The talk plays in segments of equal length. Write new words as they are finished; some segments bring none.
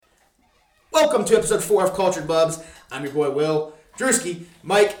Welcome to episode 4 of Cultured Bubs. I'm your boy Will, Drewski,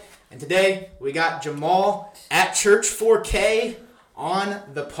 Mike, and today we got Jamal at Church 4K on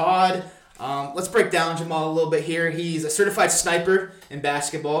the pod. Let's break down Jamal a little bit here. He's a certified sniper in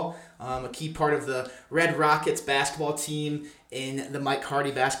basketball, a key part of the Red Rockets basketball team in the Mike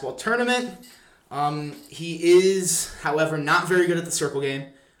Hardy basketball tournament. He is, however, not very good at the circle game.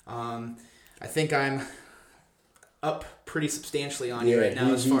 I think I'm up pretty substantially on you right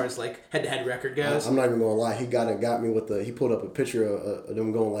now as far as like head-to-head record goes. I'm not even gonna lie. He got me with he pulled up a picture of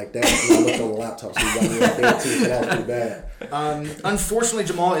them going like that. And I looked on the laptop, so he got me right there too. So that was pretty bad. Unfortunately,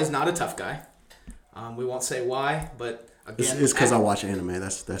 Jamal is not a tough guy. We won't say why, but again, it's because I watch anime.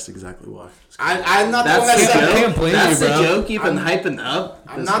 That's exactly why. I'm not the one that said it. That's the joke you've been hyping up.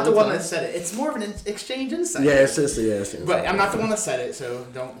 I'm not the one that said it. It's more of an exchange insight. Yeah, it's but I'm not the one that said it, so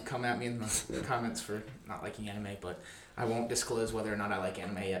don't come at me in the comments for not liking anime. But I won't disclose whether or not I like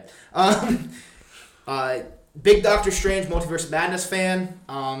anime yet. Big Doctor Strange Multiverse of Madness fan,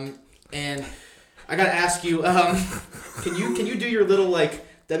 and I gotta ask you, can you do your little like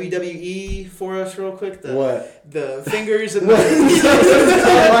WWE for us real quick? What? The fingers and yeah,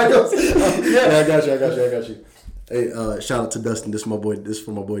 I got you. Hey, shout out to Dustin. This is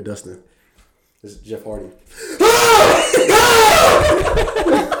for my boy Dustin. This is Jeff Hardy.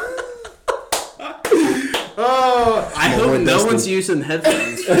 I hope no one's using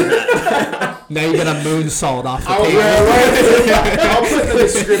headphones for that. Now you got a moonsault off the table. I'll put the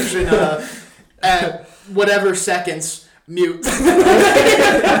description at whatever seconds. Mute. turn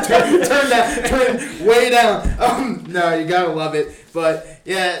it way down. No, you gotta love it. But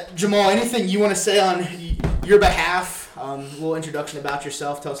yeah, Jamal, anything you want to say on your behalf? A little introduction about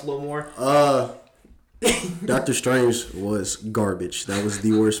yourself. Tell us a little more. Doctor Strange was garbage. That was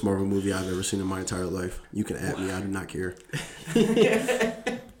the worst Marvel movie I've ever seen in my entire life. You can at me. I do not care.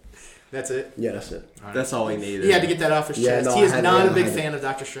 That's it? Yeah, that's it. Right. That's all we needed. He had to get that off his chest. No, he is not a big fan of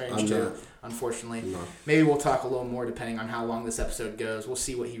Doctor Strange, too, unfortunately. No. Maybe we'll talk a little more depending on how long this episode goes. We'll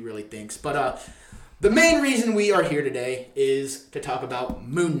see what he really thinks. But the main reason we are here today is to talk about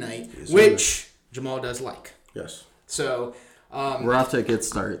Moon Knight, which Jamal does like. Yes. So we're off to a good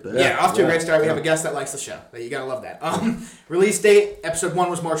start there. Yeah, off to a great start. We have a guest that likes the show. You gotta love that. Release date, episode 1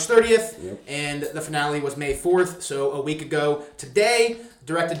 was March 30th, and the finale was May 4th, so a week ago today.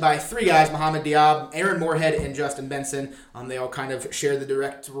 Directed by 3 guys, Mohamed Diab, Aaron Moorhead, and Justin Benson. They all kind of share the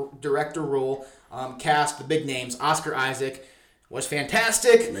director role. Cast, the big names, Oscar Isaac was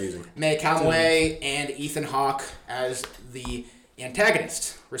fantastic. Amazing. May Calloway and Ethan Hawke as the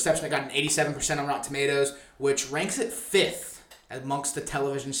antagonist. Reception got an 87% on Rotten Tomatoes, which ranks it 5th amongst the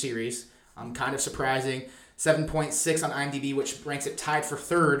television series. Kind of surprising. 7.6 on IMDb, which ranks it tied for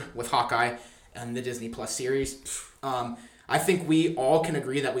 3rd with Hawkeye and the Disney Plus series. I think we all can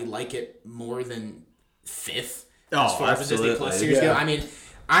agree that we like it more than 5th as far as the Disney Plus series go. I mean,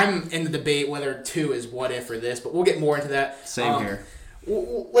 I'm in the debate whether 2 is What If or this, but we'll get more into that. Same here.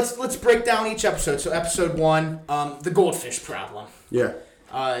 Let's break down each episode. So episode 1, the goldfish problem. Yeah.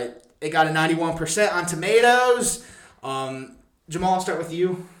 It got a 91% on Tomatoes. Jamal, I'll start with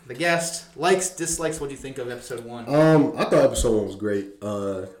you, the guest. Likes, dislikes, what do you think of episode 1? I thought episode 1 was great.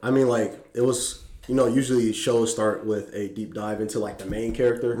 I mean, like, it was... usually shows start with a deep dive into, like, the main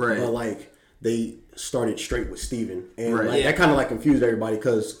character. Right. But, like, they started straight with Steven. And, that kind of, like, confused everybody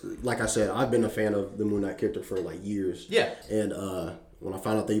because, like I said, I've been a fan of the Moon Knight character for, like, years. Yeah. And when I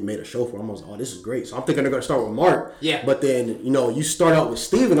found out they made a show for him, I was like, oh, this is great. So I'm thinking they're going to start with Mark. Yeah. But then, you start out with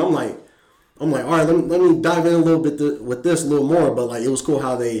Steven. I'm like, all right, let me dive in a little bit with this a little more. But, like, it was cool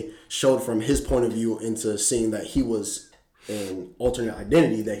how they showed from his point of view into seeing that he was an alternate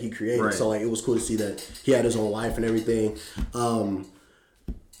identity that he created. Right. So, like, it was cool to see that he had his own life and everything.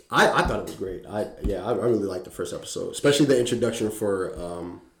 I thought it was great. I really liked the first episode, especially the introduction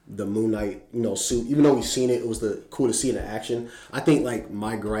for the Moon Knight, suit. Even though we've seen it, it was cool to see it in action. I think, like,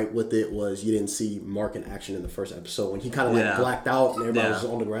 my gripe with it was you didn't see Mark in action in the first episode when he kind of like blacked out and everybody was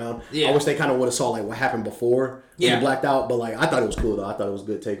on the ground. Yeah. I wish they kind of would have saw like what happened before when he blacked out, but like I thought it was cool though. I thought it was a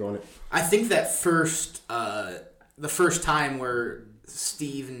good take on it. I think that the first time where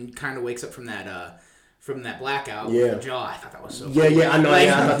Steven kind of wakes up from that blackout with the jaw, I thought that was so cool. Yeah, I know. Like,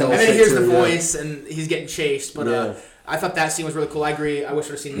 I thought that was and then he hears the too, voice, and he's getting chased. But I thought that scene was really cool. I agree. I wish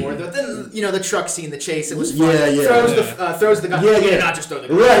we'd have seen more. But then, the truck scene, the chase, it was fun. Throws the gun. Not just throw the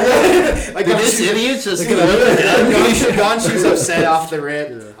gun. Right. Like, this idiot just Gon Shoe's upset off the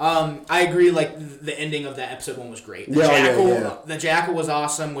rip. I agree. Like, the ending of that episode 1 was great. The Jackal was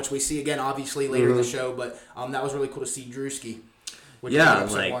awesome, which we see again, obviously, later in the show. But that was really cool to see Drewski. Yeah,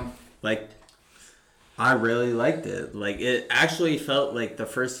 like I really liked it. Like, it actually felt like the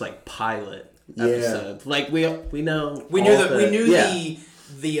first like pilot episode. Like we know we knew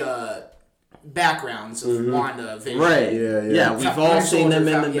the backgrounds of Wanda, Vision. Right. Yeah. We've all seen them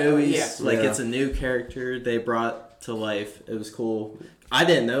in the movies. Yeah. Like it's a new character they brought to life. It was cool. I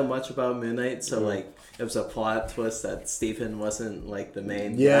didn't know much about Moon Knight, so like it was a plot twist that Stephen wasn't like the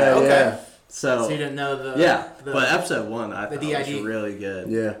main guy. Okay. So you didn't know the but episode 1 I thought DID. was really good.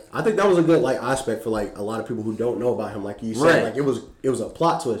 Yeah, I think that was a good like aspect for like a lot of people who don't know about him. Like you said, like it was a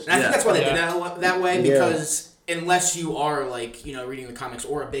plot twist. And I think that's why they did that way, because unless you are like, you know, reading the comics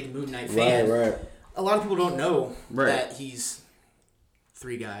or a big Moon Knight fan, a lot of people don't know that he's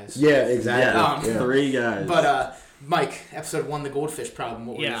 3 guys. Yeah, exactly. 3 guys. But Mike, episode 1, the goldfish problem.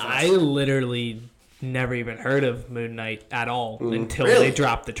 What were your thoughts? I literally never even heard of Moon Knight at all until they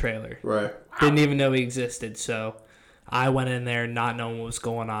dropped the trailer. Right. Didn't even know he existed, so I went in there not knowing what was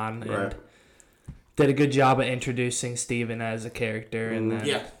going on and did a good job of introducing Steven as a character, and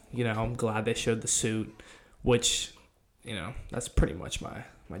then you know, I'm glad they showed the suit, which, you know, that's pretty much my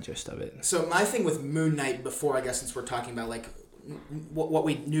gist of it. So my thing with Moon Knight before, I guess, since we're talking about like what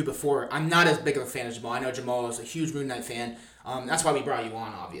we knew before, I'm not as big of a fan of Jamal. I know Jamal is a huge Moon Knight fan. That's why we brought you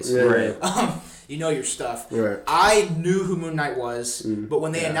on, obviously. Right. You know your stuff. Right. I knew who Moon Knight was, but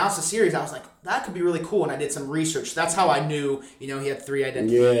when they announced the series, I was like, that could be really cool, and I did some research. That's how I knew, you know, he had 3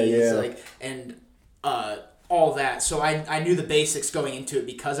 identities, like, and all that. So I knew the basics going into it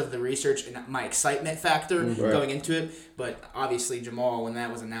because of the research and my excitement factor going into it. But obviously, Jamal, when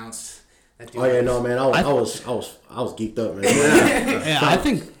that was announced, that dude man, I was geeked up, man. I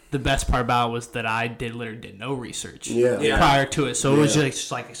think the best part about it was that I literally did no research Yeah. prior to it, so it was just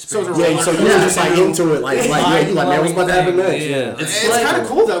like experience. So you were just like into it, like man, what's about to happen next? Yeah. It's kind of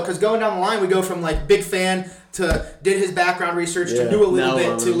cool though, because going down the line, we go from like big fan to did his background research to knew a little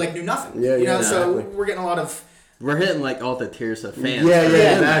bit to like knew nothing. You know, so we're getting a lot of. We're hitting like all the tiers of fans. Yeah,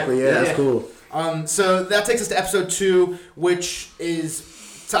 exactly. Yeah, that's cool. So that takes us to episode 2, which is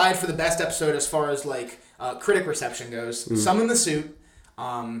tied for the best episode as far as like critic reception goes. Summon the Suit.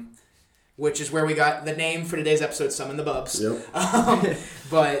 Which is where we got the name for today's episode, Summon the Bubs. Yep.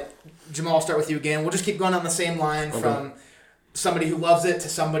 But Jamal, I'll start with you again. We'll just keep going on the same line from somebody who loves it to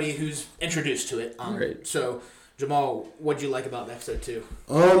somebody who's introduced to it. Great. So, Jamal, what'd you like about episode 2?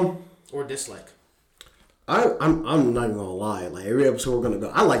 Or dislike? I'm not even gonna lie. Like every episode we're gonna go,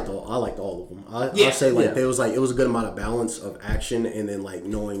 I liked all of them. I say like there was like it was a good amount of balance of action, and then like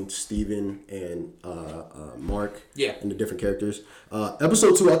knowing Steven and Mark and the different characters.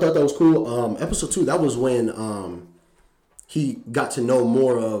 Episode 2, I thought that was cool. Episode 2, that was when he got to know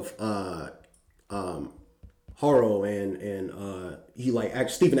more of Haro, and he like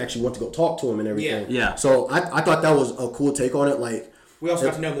Steven actually went to go talk to him and everything. Yeah. So I thought that was a cool take on it. Like. We also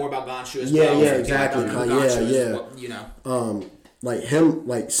got to know more about Gonshu as well. Yeah, exactly. You know. Like him,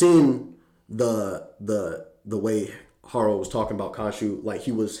 like seeing the way Haro was talking about Khonshu, like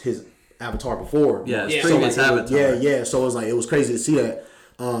he was his avatar before. Yeah, his previous avatar. Yeah. So it was crazy to see that.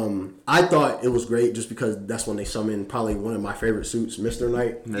 I thought it was great just because that's when they summoned probably one of my favorite suits, Mr.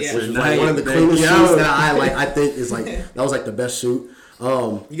 Knight, which is like one of the cleanest suits that I think is like that was like the best suit.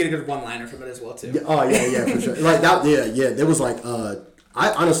 You get a good one-liner from it as well too. Yeah, for sure. Like that, there was like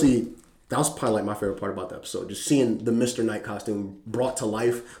I honestly, that was probably like my favorite part about the episode. Just seeing the Mr. Knight costume brought to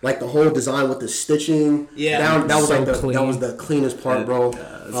life, like the whole design with the stitching. Yeah, that was like that was the cleanest part, bro.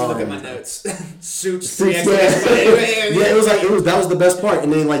 Let's look at my notes. Suits. It was like that was the best part,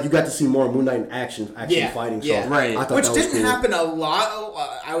 and then like you got to see more Moon Knight in action fighting. So right. I thought which that was didn't happen a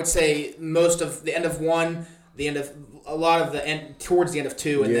lot. I would say most of the end of 1, the end of. A lot of the end towards the end of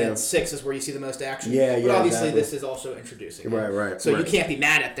 2, and then 6 is where you see the most action. But obviously this is also introducing. Right. So you can't be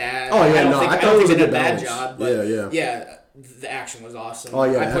mad at that. Oh yeah, I thought it was they a did good a bad balance. job. But yeah, the action was awesome. Oh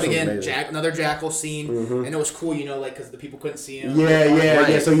yeah, I put again another Jackal scene, and it was cool, you know, like because the people couldn't see him.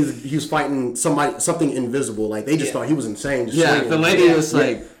 Yeah. So he was fighting something invisible. Like they just thought he was insane. Just the lady was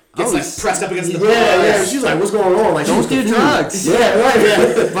like. Gets like pressed up against the bar. Yeah. She's like, "What's going on?" Like, don't do drugs. Yeah,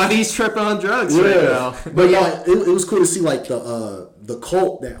 right. But he's tripping on drugs right now. But yeah, it was cool to see like the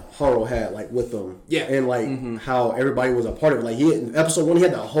cult that Haro had like with them. Yeah, and like how everybody was a part of it. Like in episode 1, he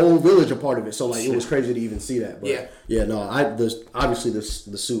had the whole village a part of it. So like it was crazy to even see that. But obviously the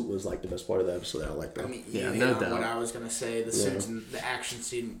suit was like the best part of the episode. I like that. I mean, no doubt. What I was gonna say, the suits and the action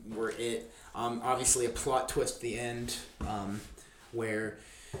scene were it. Obviously a plot twist at the end, where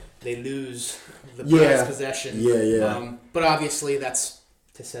they lose the prized possession. But obviously that's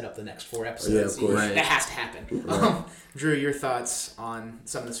to set up the next 4 episodes. Yeah, of course. That has to happen. Right. Drew, your thoughts on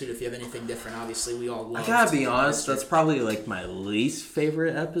some of the suit, if you have anything different. Obviously, we all love I gotta be honest, that's probably like my least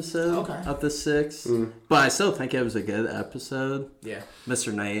favorite episode of the 6. But I still think it was a good episode. Yeah.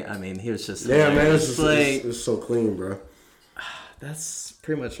 Mr. Knight, I mean, he was just man, it was so clean, bro. That's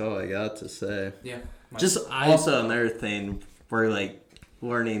pretty much all I got to say. Yeah. Just also another thing, we're like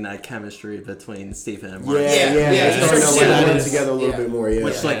learning that chemistry between Stephen and Mark. Yeah. Starting to together a little bit more. Yeah.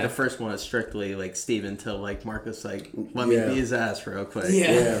 Which like the first one is strictly like Stephen till like Marcus like let me be his ass real quick.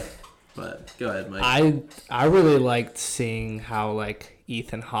 Yeah. But go ahead, Mike. I really liked seeing how like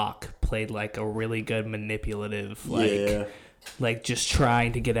Ethan Hawke played like a really good manipulative like just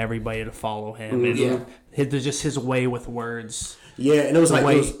trying to get everybody to follow him and his way with words. Yeah, and it was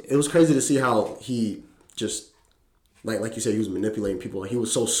it was crazy to see how he just like you said, he was manipulating people. He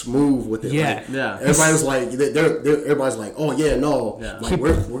was so smooth with it. Yeah, Everybody was like, everybody's like, oh yeah, no, like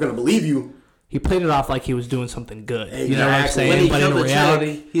we're gonna believe you. He played it off like he was doing something good. Exactly. You know what I'm saying? When he but killed in the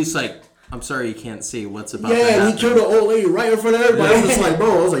reality, child, he's like, I'm sorry you can't see what's about to Yeah, happen. and he killed an old lady right in front of everybody. I was just like,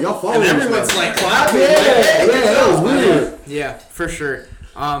 bro, I was like, y'all following And this everyone's guy. like clapping. Yeah, that was weird. Yeah, for sure.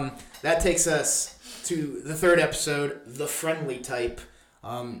 That takes us to the 3rd episode, The Friendly Type.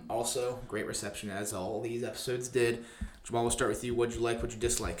 Also, great reception as all these episodes did. Jamal, we'll start with you. What'd you like? What'd you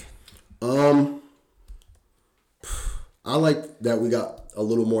dislike? I like that we got a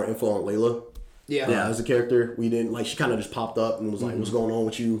little more info on Layla. Yeah. As a character, we didn't like. She kind of just popped up and was like, "What's going on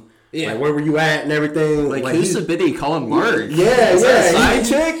with you? Yeah. Like, where were you at and everything?" Like who's the biddy calling Mark? Yeah. Side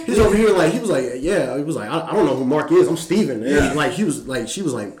chick? He's over here like he was like, I don't know who Mark is. I'm Steven. And like she was like,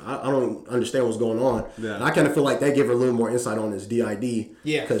 I don't understand what's going on. Yeah. And I kind of feel like that gave her a little more insight on his DID.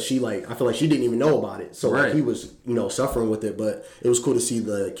 Yeah. Because I feel like she didn't even know about it. So like, he was suffering with it, but it was cool to see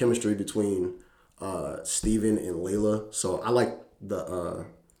the chemistry between Steven and Layla. So I like the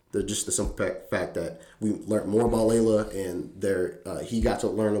simple fact that we learned more about Layla and he got to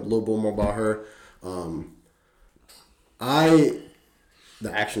learn a little bit more about her.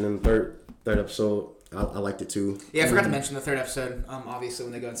 The action in the third episode, I liked it too. Yeah, I forgot to mention the 3rd episode. Obviously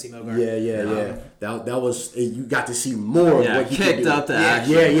when they go and see Mogart. Yeah. That was you got to see more of what he kicked could do. up the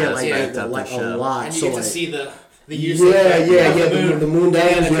action. Like a lot. And you so get to like, see the use the moon and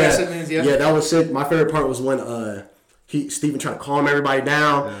dance. the crescent moons. Yeah, that was sick. My favorite part was when Steven tried to calm everybody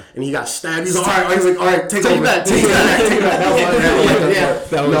down, and he got stabbed. He's like, all right, take over. That.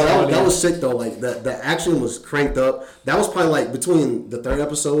 That was sick though. Like the action was cranked up. That was probably like between the 3rd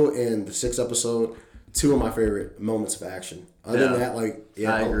episode and the 6th episode, 2 of my favorite moments of action. Other than that,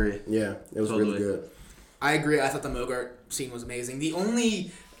 I agree. Yeah, it was really good. I agree. I thought the Mogart scene was amazing. The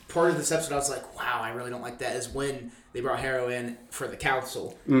only part of this episode I was like, wow, I really don't like that is when they brought Harrow in for the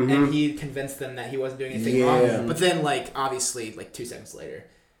council and he convinced them that he wasn't doing anything wrong. But then, obviously, 2 seconds later,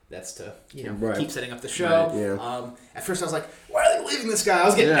 that's to, keep setting up the show. Right, yeah. At first I was like, why are they leaving this guy? I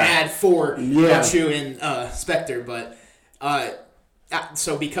was getting mad for Chu and Spectre, but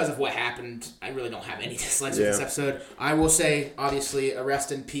so because of what happened, I really don't have any dislikes with this episode. I will say, obviously, a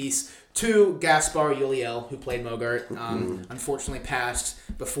rest in peace to Gaspar Ulliel, who played Mogart. Unfortunately passed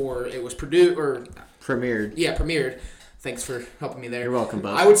before it was premiered. Yeah, premiered. Thanks for helping me there. You're welcome,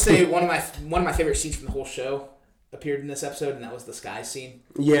 Bubs. I would say one of my favorite scenes from the whole show appeared in this episode, and that was the sky scene.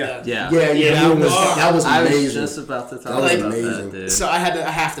 Yeah. That was amazing. I was just about to talk about that, dude. So I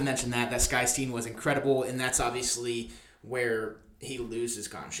have to mention that sky scene was incredible, and that's obviously where he loses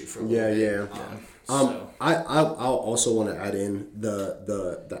Khonshu for a little bit. I'll also want to add in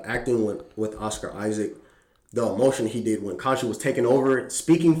the acting with Oscar Isaac, the emotion he did when Khonshu was taking over,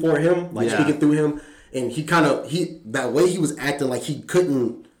 speaking for him, speaking through him, and that way he was acting like he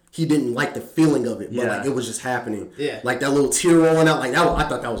didn't like the feeling of it, but it was just happening. Yeah, like that little tear rolling out, like that. I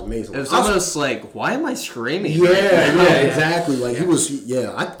thought that was amazing. It was almost like, why am I screaming? Exactly. Like he was.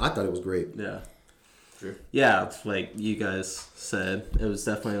 Yeah, I thought it was great. Yeah. Yeah, like you guys said, it was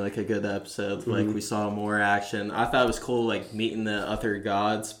definitely like a good episode. Like we saw more action. I thought it was cool, like meeting the other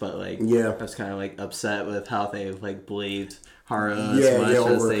gods, but I was kind of like upset with how they like believed Hara as much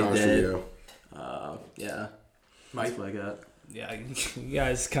as they did. Mike, I got. Yeah, you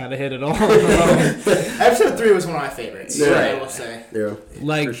guys kind of hit it all. Episode 3 was one of my favorites. I will say. Yeah,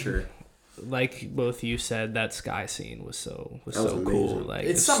 for sure. Like both you said, that sky scene was so cool. Amazing. Like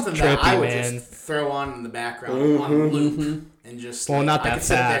it's something that I would just throw on in the background on loop and just not that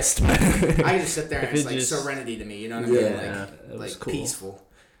fast. I can just sit there and it's like serenity to me. You know what I mean? Like cool. Peaceful.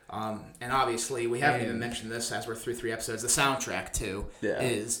 And obviously we haven't even mentioned this as we're through 3 episodes. The soundtrack too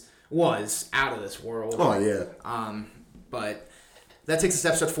was out of this world. Oh yeah. But that takes us to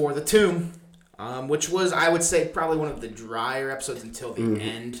episode 4, The Tomb. which was, I would say, probably one of the drier episodes until the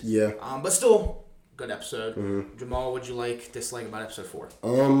end. Yeah. But still, good episode. Jamal, what'd you dislike about episode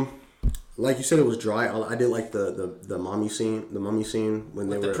 4? Like you said, it was dry. I did like the mummy scene when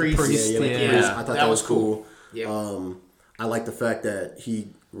they were the priest. Yeah. I thought that was cool. Yeah. I like the fact that he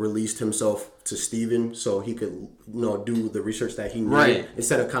released himself to Steven so he could do the research that he needed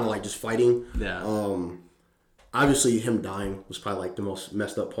instead of kind of like just fighting. Yeah. Obviously, him dying was probably like the most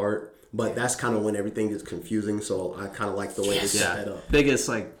messed up part. But that's kind of when everything gets confusing, so I kind of like the way they set that up. Biggest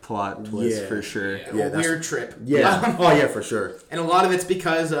plot twist for sure. Yeah, a weird trip. Yeah. Oh yeah, for sure. And a lot of it's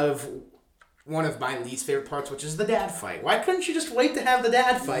because of one of my least favorite parts, which is the dad fight. Why couldn't you just wait to have the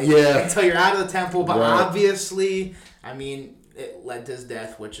dad fight until you're out of the temple? But obviously, I mean, it led to his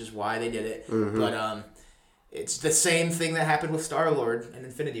death, which is why they did it. But it's the same thing that happened with Star-Lord in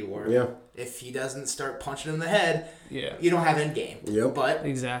Infinity War. Yeah. If he doesn't start punching him in the head, Yeah. you don't have Endgame. Yep. But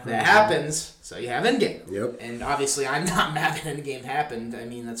Exactly. that happens, so you have Endgame. Yep. And obviously, I'm not mad that Endgame happened. I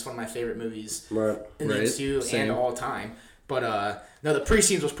mean, that's one of my favorite movies in the MCU and all time. But no, the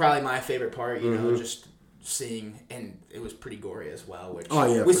pre-scenes was probably my favorite part. You know, just seeing, and it was pretty gory as well. Which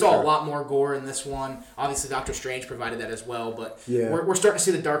we saw a lot more gore in this one. Obviously, Doctor Strange provided that as well. But we're starting to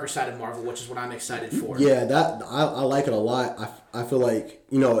see the darker side of Marvel, which is what I'm excited for. Yeah, that I like it a lot. I feel like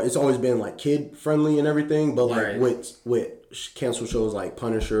it's always been like kid friendly and everything, but like with canceled shows like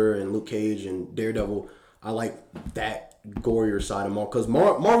Punisher and Luke Cage and Daredevil, I like that gorier side of Marvel because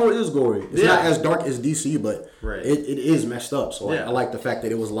Marvel is gory. It's not as dark as DC, but it is messed up. So I like the fact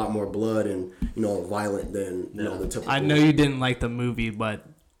that it was a lot more blood and violent than the typical. I know you didn't like the movie, but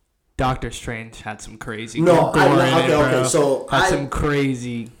Doctor Strange had some crazy. So some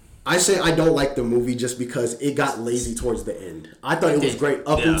crazy. I say I don't like the movie just because it got lazy towards the end. I thought it was great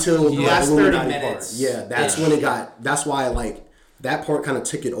up until the last 30 minutes. Yeah, that's when it got. That's why that part kind of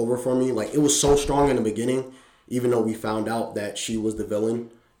took it over for me. Like it was so strong in the beginning. Even though we found out that she was the villain,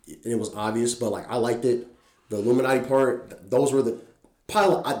 and it was obvious, but I liked it. The Illuminati part, those were those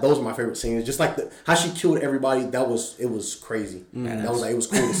are my favorite scenes. Just like how she killed everybody, it was crazy. It was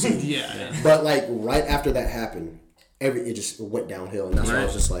cool to see. But right after that happened, it just went downhill, and that's why I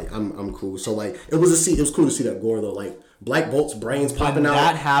was just like, I'm cool. So it was cool to see that gore though, Black Bolt's brains popping out. When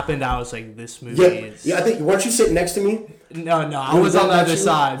that happened, I was like, this movie is. Yeah, I think weren't you sitting next to me? No, I was on the other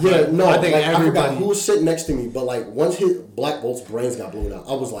side. Yeah, no, I think I forgot who was sitting next to me, but once Black Bolt's brains got blown out,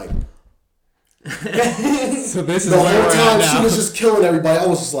 I was like, so this is the where whole we're time at now. she was just killing everybody. I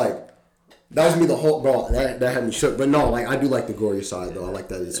was just like, that was me the whole bro. That had me shook. But no, I do like the gory side though. I like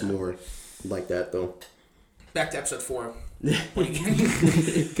that it's more like that though. Back to episode 4.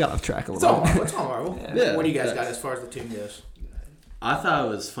 Got off track a little bit. It's all Marvel. Yeah. What do you guys got as far as the team goes? I thought it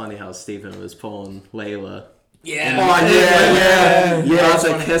was funny how Steven was pulling Layla. Yeah. I was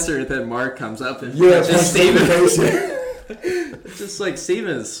like, kiss her, then Mark comes up and just Steven. It's just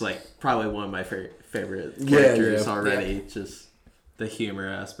Steven is probably one of my favorite characters already. Yeah. Just the humor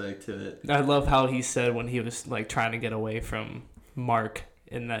aspect to it. I love how he said when he was trying to get away from Mark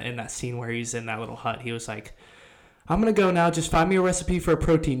in that scene where he's in that little hut, he was like, I'm gonna go now. Just find me a recipe for a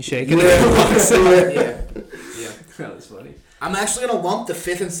protein shake. And yeah. That was funny. I'm actually gonna lump the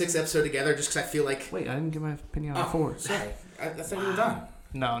 5th and 6th episode together just because I feel like. Wait, I didn't give my opinion on 4. Sorry, I thought you were done.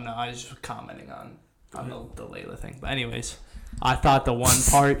 No, I was just commenting on the Layla thing. But anyways, I thought the one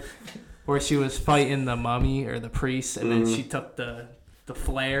part where she was fighting the mummy or the priest, and then she took the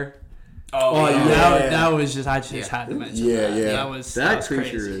flare. That was just I had to mention that. That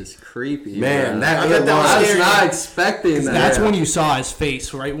creature crazy. is creepy. Man, I was not expecting that. That's when you saw his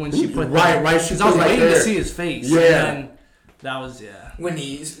face, right? When she put right. Because I was waiting to see his face. Yeah. And then that was when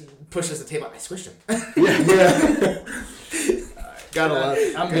he pushes the table. I squished him. Gotta love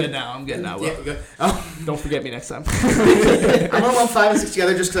it. I'm good now. Yeah, good. Don't forget me next time. I'm gonna lump 5 and 6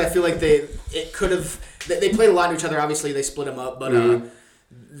 together just because I feel like they played a lot to each other. Obviously, they split them up, but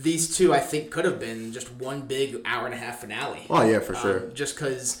these two I think could have been just one big hour-and-a-half finale. Oh yeah, for sure. Just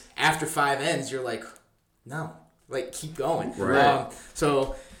because after 5 ends, you're like, no, keep going. Right.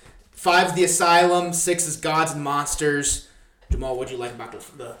 So 5's the Asylum, 6 is Gods and Monsters. Jamal, what'd you like about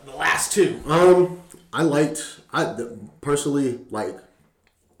the last 2? I personally,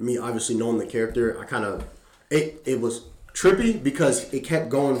 me obviously knowing the character, I kind of, it was trippy because it kept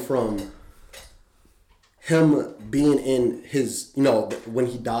going from him being in his, when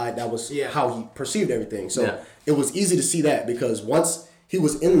he died, that was how he perceived everything. So it was easy to see that because once he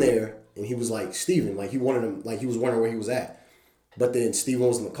was in there and he was like Steven, he wanted him, he was wondering where he was at. But then Steven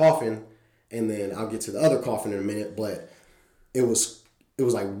was in the coffin, and then I'll get to the other coffin in a minute, but it was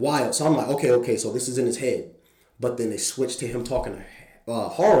wild. So I'm like, okay, so this is in his head. But then they switched to him talking to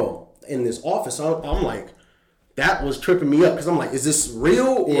Haro, in this office. I'm like, that was tripping me up because I'm like, is this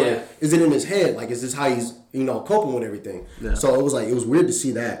real or is it in his head? Like, is this how he's coping with everything? Yeah. So it was weird to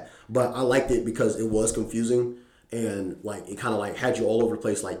see that, but I liked it because it was confusing and like it kind of like had you all over the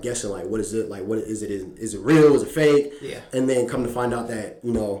place, like guessing like what is it? Like what is it? Is it real? Is it fake? Yeah. And then come to find out that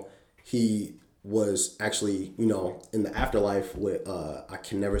he was actually in the afterlife with I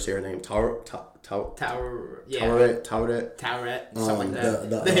can never say her name, Towerette, something like that.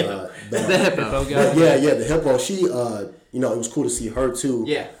 The hippo. The hippo. The hippo. She, it was cool to see her too.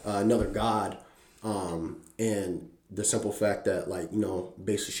 Yeah. Another god, and the simple fact that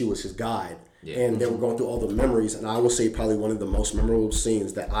basically she was his guide, and they were going through all the memories. And I would say probably one of the most memorable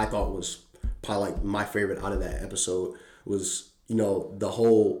scenes that I thought was probably like my favorite out of that episode was the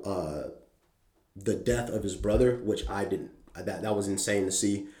whole the death of his brother, which I didn't. That was insane to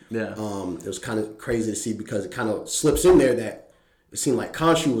see. Yeah. It was kind of crazy to see because it kind of slips in there that it seemed like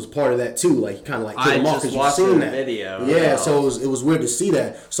Khonshu was part of that too. Like he kind of like killed him off because you've seen that video. Yeah. So it was weird to see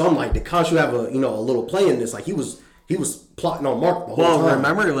that. So I'm like, did Khonshu have a little play in this? Like he was plotting on Mark the whole time. Well,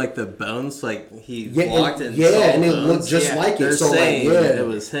 remember like the bones, like he walked and saw and it bones. looked just like it. They're so saying like, it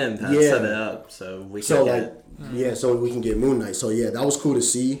was him that set it up, so we can get. So we can get Moon Knight. So that was cool to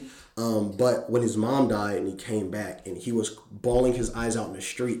see. But when his mom died and he came back and he was bawling his eyes out in the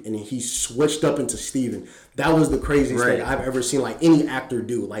street and he switched up into Steven, that was the craziest thing I've ever seen like any actor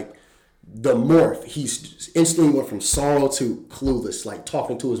do. Like the morph, he instantly went from sorrow to clueless, like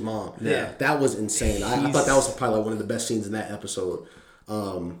talking to his mom. Yeah, that was insane. I thought that was probably like one of the best scenes in that episode.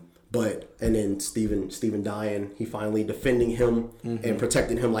 And then Steven dying, he finally defending him and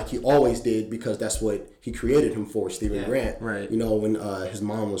protecting him like he always did because that's what he created him for, Steven Grant. Right. When his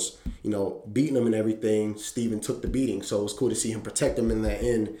mom was, beating him and everything, Steven took the beating. So it was cool to see him protect him in that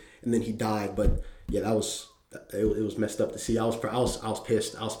end, and then he died. But yeah, that was it was messed up to see. I was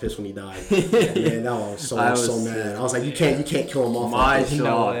pissed. I was pissed when he died. Man, I was so mad. I was like, you can't kill him off. My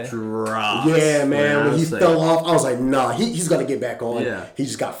jaw dropped. Yeah, man. When he fell off, I was like, nah, he's gonna get back on. Yeah. He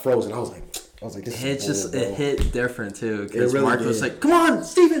just got frozen. I was like, it hit different too because really Mark was like, "Come on,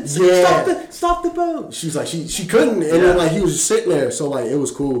 Steven, stop the boat." She's like, she couldn't, and then like he was just sitting there, so like it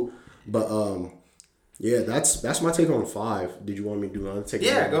was cool. But that's my take on 5. Did you want me to do another take?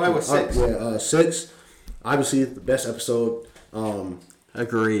 Yeah, go ahead with 6. 6. Obviously, the best episode.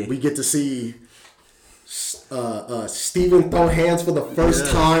 Agree. We get to see Steven throw hands for the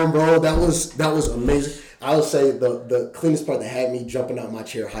first time, bro. That was amazing. I would say the cleanest part that had me jumping out my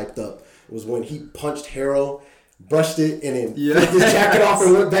chair, hyped up, was when he punched Harrow, brushed it, and then took his jacket off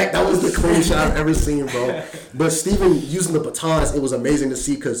and went back. That was the cleanest shot I've ever seen, bro. But Steven using the batons, it was amazing to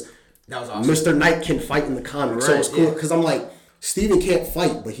see because that was awesome. Mr. Knight can fight in the comics, so it's cool because I'm like, Steven can't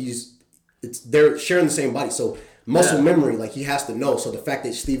fight, but they're sharing the same body, so muscle memory, like he has to know. So the fact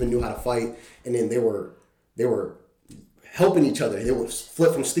that Steven knew how to fight, and then they were helping each other. They would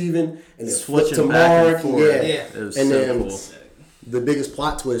flip from Steven and then flip to Mark. It was and so then cool. The biggest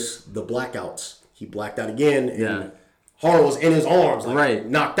plot twist, the blackouts. He blacked out again, and Harrow was in his arms, like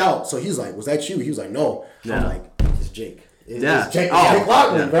knocked out. So he's like, "Was that you?" He was like, "No." I'm like, "It's Jake." It's Jake. Jake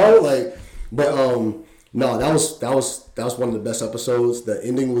Lockman, bro. Like, but no, that was one of the best episodes. The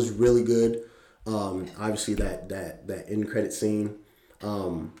ending was really good. Obviously that end credit scene.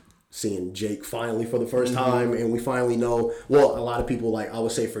 Seeing Jake finally for the first time, and we finally know. Well, a lot of people, like I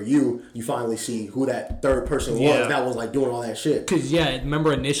would say for you finally see who that third person was that was like doing all that shit. Because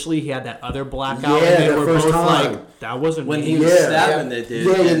remember initially he had that other blackout, and they were both time. Like, that wasn't when me. He was stabbing the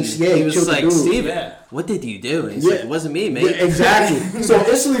dude. He was like, Steven, what did you do? And he's like, it wasn't me, mate. Yeah, exactly. So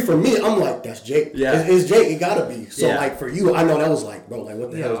instantly for me, I'm like, that's Jake. Yeah, it's Jake. It gotta be. So like for you, I know that was like, bro, like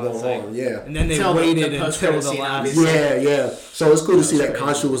what the hell is going on? Yeah. And then they waited until the last. Yeah. So it's cool to see that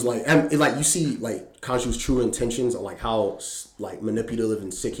Khonshu was like, and like you see like Khonshu's true intentions of like how like manipulative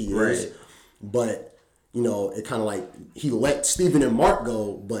and sick he is, but it kind of like he let Steven and Mark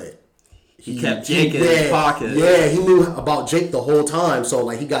go, but. He kept Jake in his pocket. Yeah, he knew about Jake the whole time, so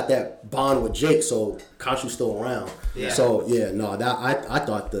like he got that bond with Jake. So Khonshu's still around. Yeah. So I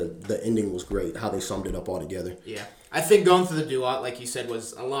thought the ending was great. How they summed it up all together. Yeah, I think going through the duo, like you said,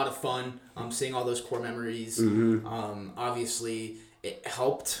 was a lot of fun. Seeing all those core memories. Mm-hmm. Obviously, it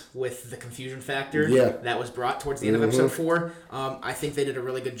helped with the confusion factor that was brought towards the end of episode 4. I think they did a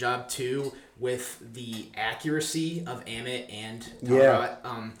really good job too with the accuracy of Amit and Tarat.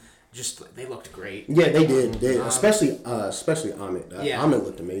 they looked great. Yeah, they did. Especially Ahmed. Ahmed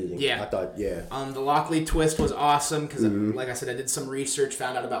looked amazing. Yeah. I thought, the Lockley twist was awesome because, like I said, I did some research,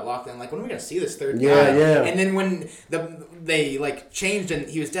 found out about Lockley. I'm like, when are we going to see this third guy? Yeah. And then when they changed and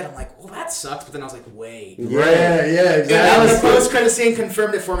he was dead, I'm like, well, that sucks. But then I was like, wait. Yeah, exactly. And the post-credit scene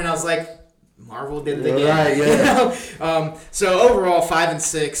confirmed it for me, and I was like, Marvel did it again. Right, yeah. So overall, 5 and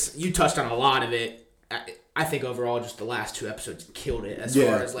 6, you touched on a lot of it. I think overall, just the last 2 episodes killed it as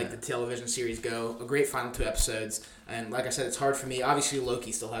far as the television series go. A great final 2 episodes, and like I said, it's hard for me. Obviously,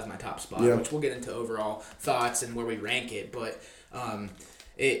 Loki still has my top spot, which we'll get into overall thoughts and where we rank it. But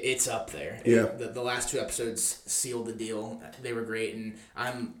it's up there. Yeah. The last 2 episodes sealed the deal. They were great, and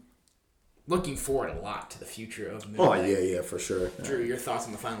I'm looking forward a lot to the future of Moon Knight. Yeah, for sure. Drew, your thoughts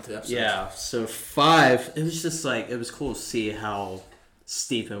on the final 2 episodes? Yeah, so 5, it was just it was cool to see how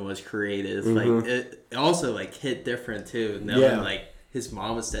Stephen was created. It also hit different too, knowing his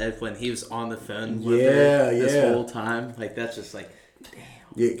mom was dead when he was on the phone with her this whole time. That's just damn.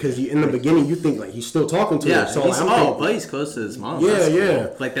 Yeah, because in the beginning you think he's still talking to her. So but he's close to his mom. Yeah,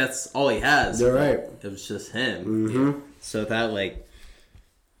 that's cool. That's all he has. You're right. It was just him. Mm-hmm. So that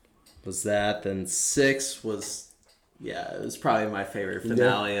was that. Then 6 was. Yeah, it was probably my favorite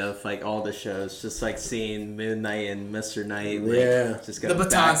finale of all the shows. Just seeing Moon Knight and Mr. Knight. Just the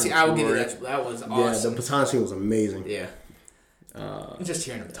baton scene. I will give you that was awesome. Yeah, the baton scene was amazing. Yeah. Just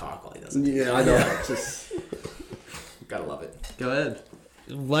hearing him talk while he does it. Yeah, I know. Just gotta love it. Go ahead.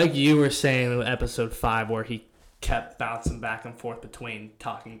 Like you were saying in episode 5, where he kept bouncing back and forth between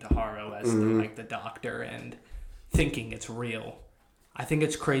talking to Harrow as the doctor and thinking it's real. I think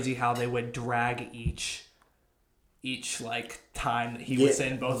it's crazy how they would drag each time that he was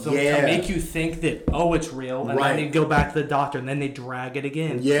in both of them to make you think that it's real, and then they go back to the doctor, and then they drag it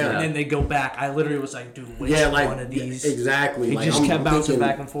again, and then they go back. I literally was like, dude, which one of these? Exactly. He just kept bouncing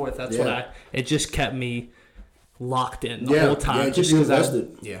back and forth. That's what it just kept me locked in the whole time. Yeah, it just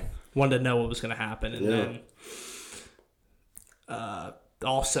invested. Wanted to know what was going to happen, and then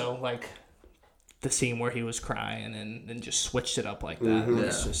also the scene where he was crying and just switched it up like that.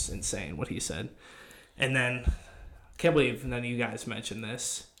 It's just insane what he said, and then. Can't believe none of you guys mentioned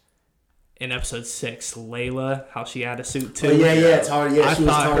this. In episode 6, Layla, how she had a suit too. Oh, it's hard. Yeah, I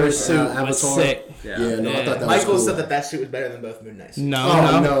thought her suit was sick. I thought that Michael was cool. said that suit was better than both Moon Knights.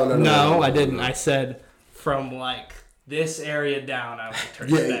 No, I didn't. I said from this area down, I liked her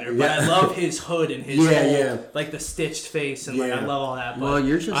better. But I love his hood and his whole, the stitched face, and I love all that. But well,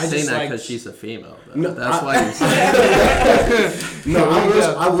 you're just saying that because she's a female. Though. No, that's why you're saying that. No,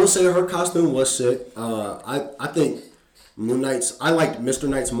 I will say her costume was sick. I think Moon Knight's. I liked Mr.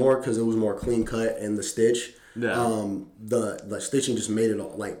 Knight's more because it was more clean cut and the stitch. Yeah. The stitching just made it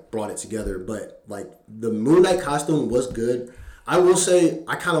all, brought it together. But the Moon Knight costume was good. I will say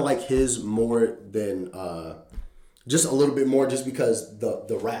I kind of like his more than just a little bit more just because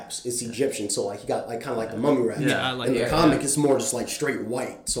the wraps. It's Egyptian, so he got kind of like the mummy wrap. Yeah, I like in the comic, it's more just straight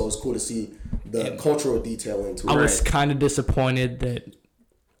white. So it's cool to see the cultural detail into it. I was kind of disappointed that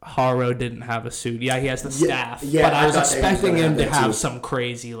Harrow didn't have a suit. Yeah, he has the staff. But I was expecting him to have some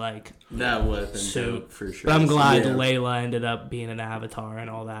crazy that would have been suit for sure. But I'm glad Layla ended up being an avatar and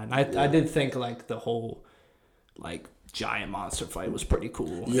all that. And I did think the whole giant monster fight was pretty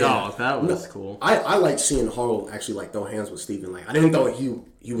cool. Yeah, that was cool. I like seeing Harrow actually throw hands with Stephen. I didn't know he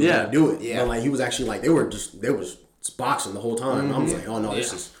was gonna do it. Yeah. But he was actually they was boxing the whole time. Mm-hmm. I was like, oh no,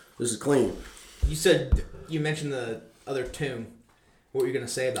 this is clean. You mentioned the other tomb. What were you gonna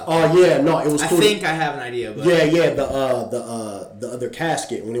say about that? Oh yeah, no, it was cool. I think I have an idea. But the other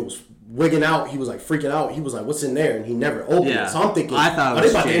casket when it was wigging out, he was freaking out. He was like, "What's in there?" And he never opened it. So I'm thinking, are they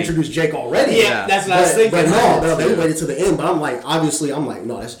about to introduce Jake already? Yeah, that's what I was thinking. But no, they waited to the end. But I'm obviously,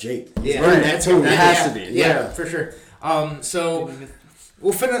 no, that's Jake. Yeah, that tomb. That has to be. Yeah, for sure. So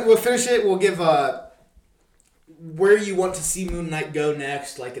we'll finish it. We'll give where you want to see Moon Knight go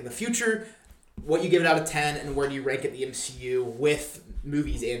next, in the future. What you give it out of 10, and where do you rank it in the MCU with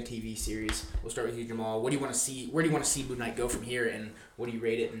movies and TV series? We'll start with you, Jamal. What do you want to see? Where do you want to see Moon Knight go from here, and what do you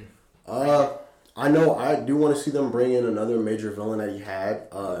rate it? I know I do want to see them bring in another major villain that he had.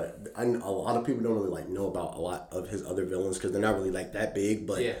 A lot of people don't really know about a lot of his other villains because they're not really that big.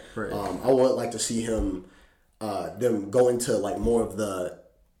 But I would like to see them go into more of the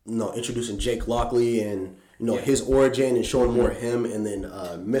introducing Jake Lockley and. His origin and showing more of him, and then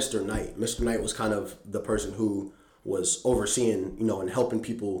Mr. Knight. Mr. Knight was kind of the person who was overseeing, and helping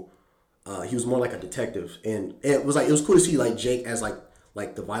people. He was more like a detective, and it was cool to see Jake as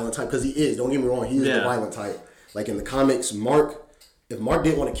the violent type because he is. Don't get me wrong, he is the violent type. In the comics, Mark if Mark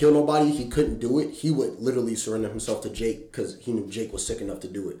didn't want to kill nobody, he couldn't do it. He would literally surrender himself to Jake because he knew Jake was sick enough to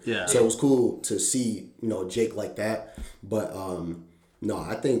do it. Yeah. So it was cool to see, Jake like that. But no,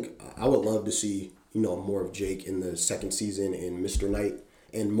 I think I would love to see, more of Jake in the second season in Mr. Knight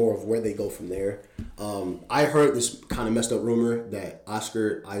and more of where they go from there. I heard this kind of messed up rumor that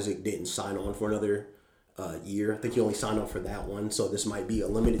Oscar Isaac didn't sign on for another year. I think he only signed on for that one. So this might be a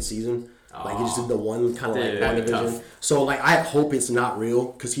limited season. Like he just did the one kind of like one division. So like I hope it's not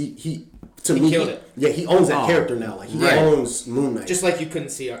real because he killed it. Yeah, he owns that character now. Like he owns Moon Knight. Just like you couldn't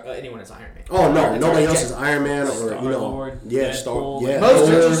see anyone as Iron Man. Oh no, nobody else is Iron Man or Star-Lord, Star. Yeah, most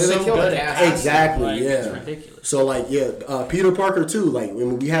Deadpool, they killed the cast. Exactly. Like, yeah, it's ridiculous. So like Peter Parker too. Like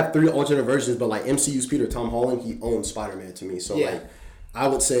when we have 3 alternate versions, but like MCU's Peter, Tom Holland, he owns Spider-Man to me. So like I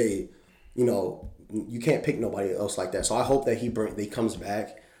would say, you can't pick nobody else like that. So I hope that he comes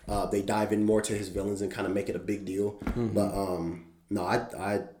back. They dive in more to his villains and kind of make it a big deal. Mm-hmm. But no,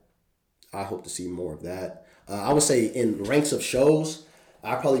 I hope to see more of that. I would say in ranks of shows,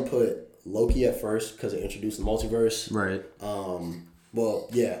 I probably put Loki at first because it introduced the multiverse. Right. Well,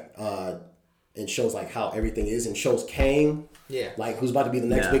 yeah. And shows like how everything is, and shows Kang. Yeah. Like who's about to be the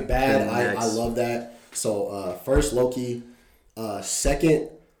next big bad. I love that. So first Loki.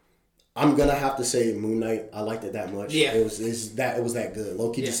 Second, I'm gonna have to say Moon Knight. I liked it that much. Yeah, it was that good.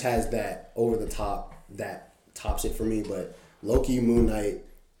 Loki just has that over the top that tops it for me. But Loki, Moon Knight,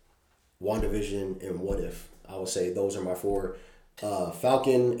 WandaVision, and What If. I would say those are my 4.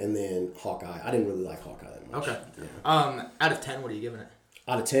 Falcon and then Hawkeye. I didn't really like Hawkeye that much. Okay. Yeah. Out of 10, what are you giving it?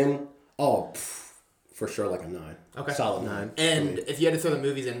 Out of 10, for sure like a 9. Okay. Solid 9. And if you had to throw the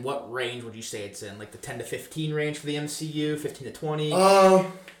movies in, what range would you say it's in? Like the 10 to 15 range for the MCU, 15 to 20?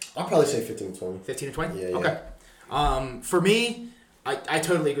 I'll probably say 15 to 20. 15 to 20? Yeah. Okay. For me, I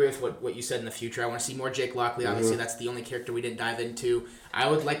totally agree with what you said in the future. I want to see more Jake Lockley. Obviously, that's the only character we didn't dive into. I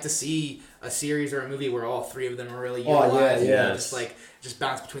would like to see a series or a movie where all 3 of them are really utilized. Just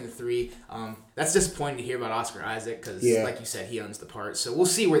bounce between the 3. That's disappointing to hear about Oscar Isaac because, like you said, he owns the part. So we'll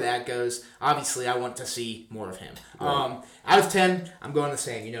see where that goes. Obviously, I want to see more of him. Right. Out of 10, I'm going the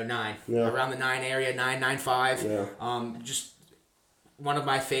same. 9. Yeah. Around the 9 area, 9.5. Yeah. Just one of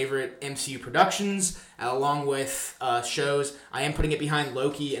my favorite MCU productions, along with shows. I am putting it behind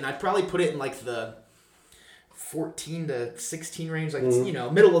Loki, and I'd probably put it in like the 14 to 16 range, like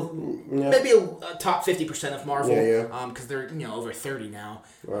middle of maybe a top 50% of Marvel. Because they're over 30 now,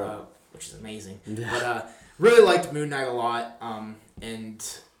 which is amazing. But really liked Moon Knight a lot,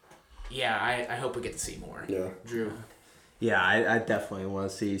 and I hope we get to see more. Yeah, Drew. Yeah, I definitely want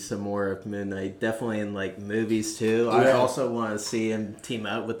to see some more of Midnight. Definitely in like movies too. Yeah. I also want to see him team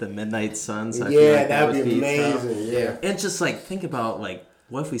up with the Midnight Suns. I feel like that would be amazing. Tough. Yeah, and just like think about like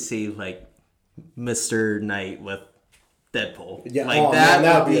what if we see like Mr. Knight with Deadpool? Yeah, like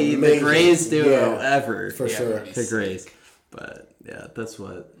that would be the greatest duo ever for sure. The greatest. But yeah, that's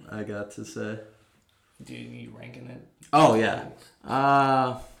what I got to say. Do you ranking it? Oh yeah,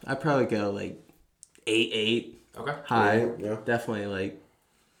 I'd probably go like 8. Okay. High. Yeah. Definitely like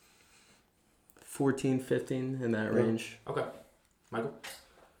 14, 15 in that range. Okay. Michael?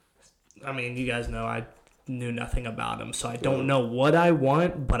 I mean, you guys know I knew nothing about him, so I don't know what I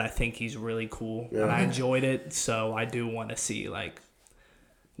want, but I think he's really cool. Yeah. And I enjoyed it, so I do want to see like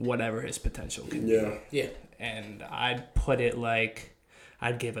whatever his potential can be. Yeah. And I'd put it like,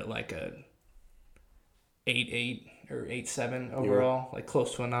 I'd give it like a 8.8 or 8.7 overall, like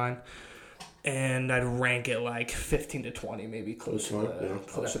close to a 9. And I'd rank it like 15 to 20, maybe closer to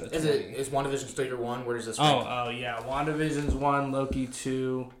 20. Is WandaVision still your 1? Where does this rank? Oh, yeah. WandaVision's 1, Loki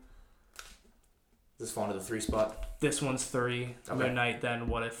 2. Does this fall into the 3 spot? This one's 3. Okay. Moon Knight, then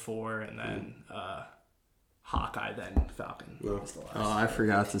What If 4, and then Hawkeye, then Falcon. Yeah. Oh, I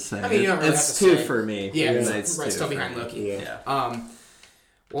forgot to say. I mean, you don't really it's have to 2 for me. Yeah, it's right, still behind Loki. Yeah.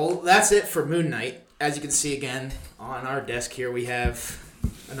 Well, that's it for Moon Knight. As you can see again, on our desk here, we have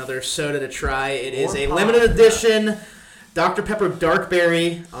another soda to try. It is a limited edition Dr. Pepper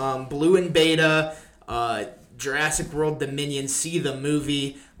Darkberry, Blue and Beta, Jurassic World Dominion, See the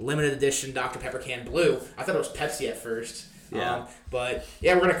Movie, limited edition Dr. Pepper can blue. I thought it was Pepsi at first. Yeah. But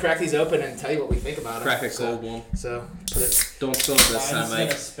yeah, we're going to crack these open and tell you what we think about them. Crack a cold one. So, don't spill it this time,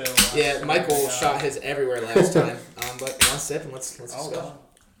 Mike. Yeah, Michael shot his everywhere last time. But one sip and let's just go.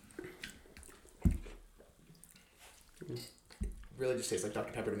 Really just tastes like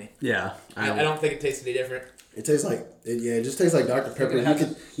Dr. Pepper to me. Yeah. I don't think it tastes any different. It tastes like, it just tastes like Dr. Pepper. You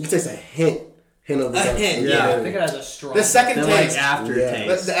can taste a hint of the Dr. hint. Yeah, I think it has a strong. The second taste. Like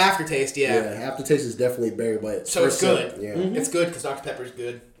aftertaste. The aftertaste, Yeah, aftertaste is definitely berry, but so it's good. It's good because Dr. Pepper is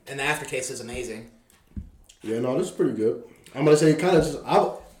good, and the aftertaste is amazing. Yeah, no, this is pretty good. I'm gonna say kind of just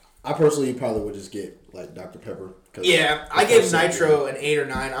I personally probably would just get like Dr. Pepper. Yeah, I gave Nitro an 8 or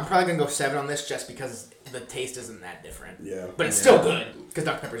 9. I'm probably gonna go 7 on this just because the taste isn't that different. Yeah, but it's still good because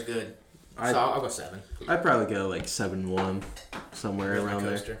Dr. Pepper's good. So I'll go 7. I'd probably go like 7-1, somewhere around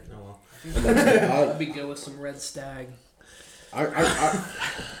there. Oh well. I'd be good with some Red Stag. I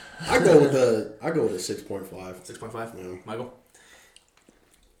go with a 6.5. 6.5. Yeah. Michael.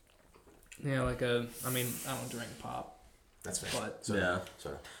 Yeah, I don't drink pop. That's fair. But yeah.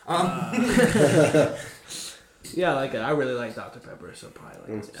 Sorry. Yeah, I really like Dr. Pepper, so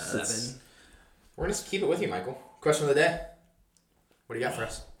probably 7. We're gonna keep it with you, Michael. Question of the day. What do you got for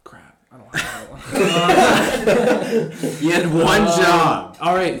us? Crap, I don't have one. You had one job.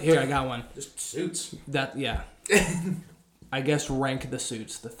 All right, here I got one. Just suits. I guess rank the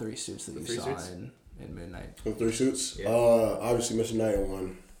suits, the 3 suits that you saw in Midnight. The 3 suits. Yeah. Obviously Mr. Knight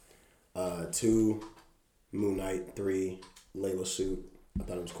 1, 2 Moon Knight, 3 Layla suit. I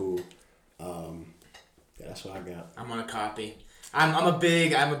thought it was cool. Yeah, that's what I got. I'm on a copy. I'm a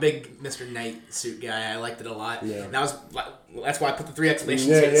big Mr. Knight suit guy. I liked it a lot. Yeah. And that's why I put the 3 exclamations.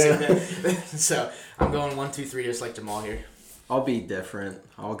 Yeah. So I'm going 1, 2, 3, just like Jamal here. I'll be different.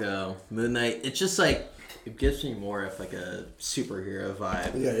 I'll go Moon Knight. It's just like it gives me more of like a superhero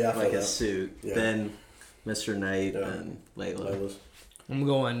vibe. Yeah, like a suit than Mr. Knight and Layla. I'm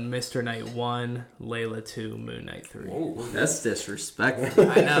going Mr. Knight 1, Layla 2, Moon Knight 3. Whoa. That's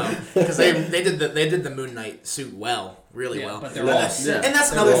disrespectful. I know, because they did the Moon Knight suit really well. But they're all sick. And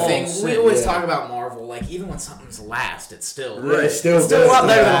that's another thing. We always talk about Marvel. Like even when something's last, it's still it's still a lot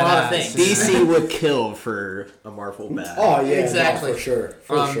better than a lot of things. DC would kill for a Marvel bad. Oh yeah, exactly, no, for sure,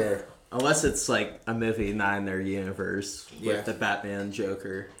 for sure. Unless it's like a movie not in their universe with Yeah. the Batman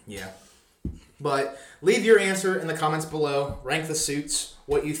Joker. Yeah. But leave your answer in the comments below. Rank the suits,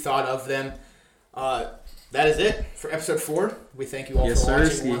 what you thought of them. That is it for episode 4. We thank you all for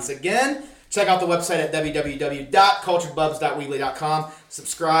watching once again. Check out the website at www.culturedbubs.weebly.com.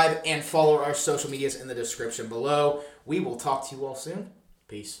 Subscribe and follow our social medias in the description below. We will talk to you all soon.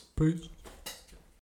 Peace. Peace.